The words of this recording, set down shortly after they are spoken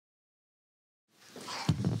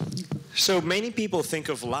So many people think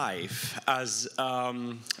of life as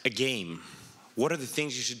a game. What are the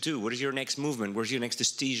things you should do? What is your next movement? Where's your next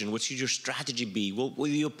decision? What should your strategy be? What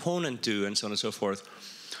will the opponent do? And so on and so forth.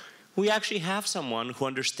 We actually have someone who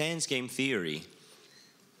understands game theory,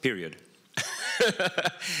 period.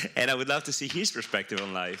 And I would love to see his perspective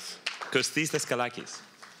on life. Costis Daskalakis.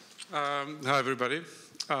 Hi, everybody.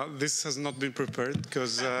 This has not been prepared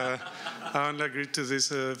because I only agreed to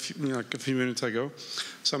this a few minutes ago.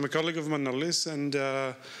 So I'm a colleague of Manolis, and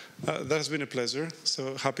that has been a pleasure.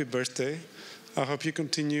 So happy birthday. I hope you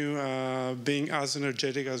continue being as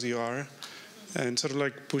energetic as you are, and sort of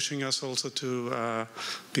like pushing us also to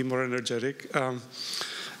be more energetic.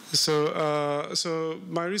 So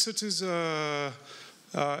my research is in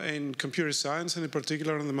computer science, and in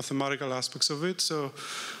particular on the mathematical aspects of it. So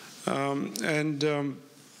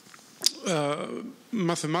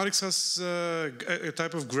mathematics has a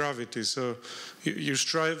type of gravity. So you're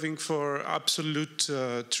striving for absolute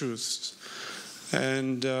truths.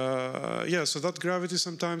 And so that gravity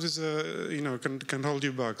sometimes is, can hold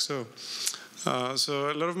you back. So a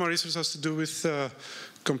lot of my research has to do with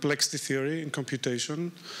complexity theory in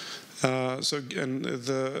computation. What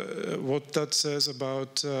that says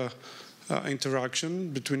about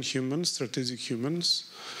interaction between humans, strategic humans,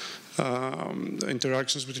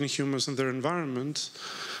 interactions between humans and their environment,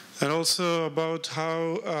 and also about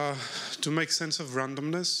how to make sense of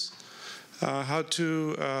randomness, how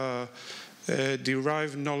to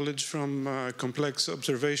derive knowledge from complex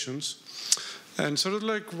observations. And sort of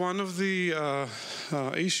like one of the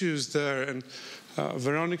issues there, and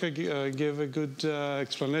Veronica gave a good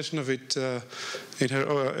explanation of it in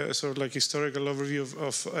her sort of like historical overview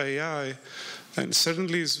of AI, and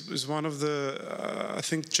certainly is one of the, I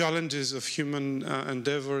think, challenges of human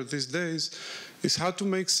endeavor these days, is how to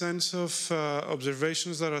make sense of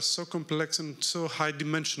observations that are so complex and so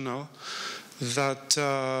high-dimensional that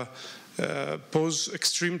pose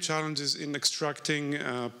extreme challenges in extracting,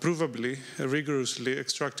 provably, rigorously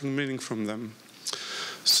extracting meaning from them.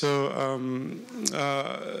 So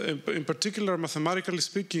in particular, mathematically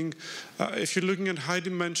speaking, if you're looking at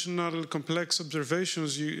high-dimensional complex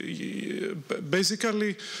observations,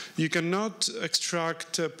 basically you cannot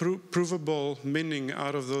extract provable meaning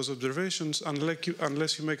out of those observations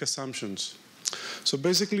unless you make assumptions. So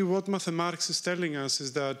basically what mathematics is telling us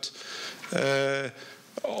is that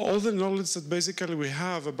all the knowledge that basically we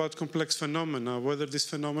have about complex phenomena, whether these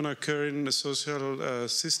phenomena occur in social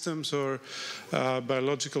systems or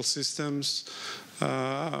biological systems,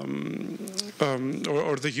 or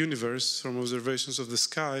the universe from observations of the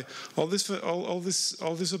sky, all these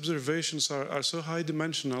observations are so high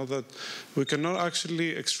dimensional that we cannot actually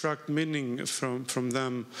extract meaning from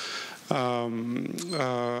them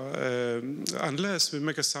unless we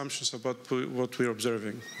make assumptions about what we're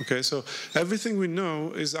observing. Okay, so everything we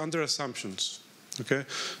know is under assumptions. Okay,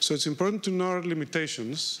 so it's important to know our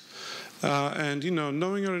limitations. And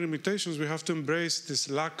knowing our limitations, we have to embrace this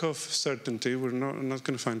lack of certainty. We're not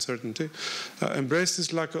going to find certainty. Embrace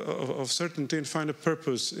this lack of certainty and find a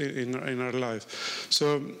purpose in our life.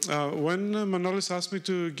 So when Manolis asked me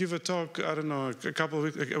to give a talk, I don't know,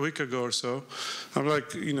 a week ago or so, I'm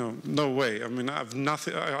like, no way. I mean, I have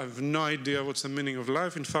no idea what's the meaning of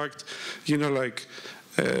life. In fact,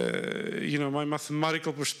 my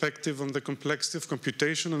mathematical perspective on the complexity of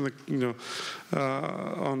computation and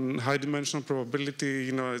on high-dimensional probability,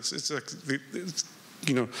 it's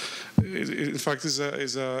in fact, is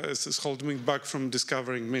holding me back from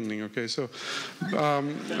discovering meaning. Okay, so,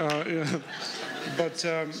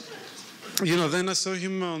 then I saw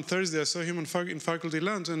him on Thursday. I saw him in faculty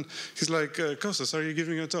lunch, and he's like, "Costas, are you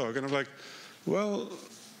giving a talk?" And I'm like, "Well,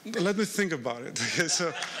 let me think about it." Okay,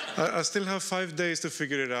 so I still have 5 days to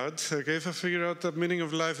figure it out. Okay, if I figure out the meaning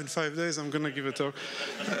of life in 5 days, I'm going to give a talk.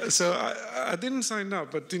 So I didn't sign up,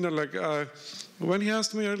 but when he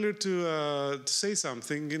asked me earlier to say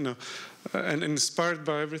something, and inspired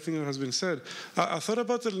by everything that has been said, I thought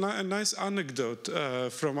about a nice anecdote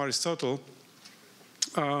from Aristotle.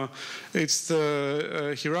 It's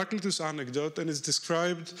the Heraclitus anecdote, and it's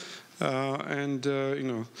described. In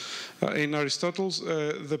Aristotle's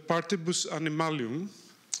the Partibus Animalium,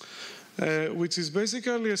 which is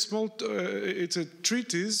basically it's a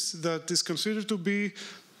treatise that is considered to be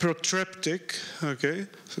protreptic, okay,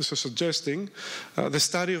 so suggesting the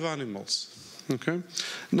study of animals. Okay,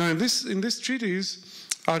 now in this treatise,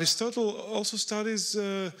 Aristotle also studies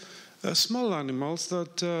small animals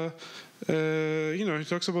that. He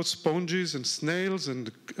talks about sponges and snails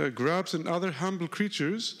and grubs and other humble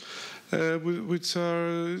creatures, which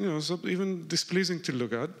are, even displeasing to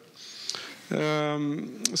look at.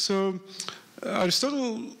 So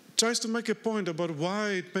Aristotle tries to make a point about why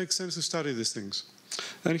it makes sense to study these things.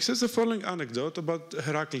 And he says the following anecdote about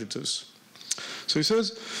Heraclitus. So he says,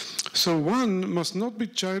 so one must not be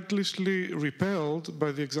childishly repelled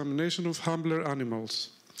by the examination of humbler animals.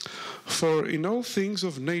 For in all things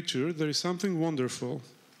of nature there is something wonderful.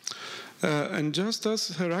 And just as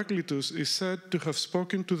Heraclitus is said to have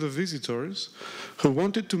spoken to the visitors who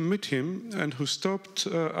wanted to meet him and who stopped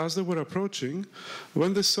as they were approaching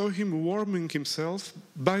when they saw him warming himself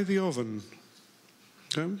by the oven.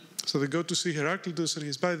 Okay? So they go to see Heraclitus and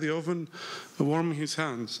he's by the oven warming his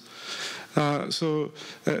hands. So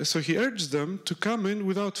he urged them to come in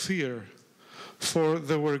without fear, for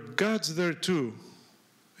there were gods there too.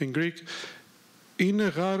 In Greek,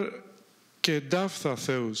 είναι γάρ και δάφθα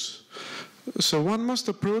θεούς. So one must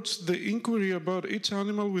approach the inquiry about each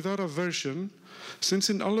animal without aversion, since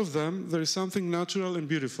in all of them there is something natural and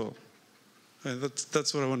beautiful. And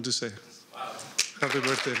that's what I want to say. Wow. Happy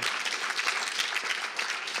birthday.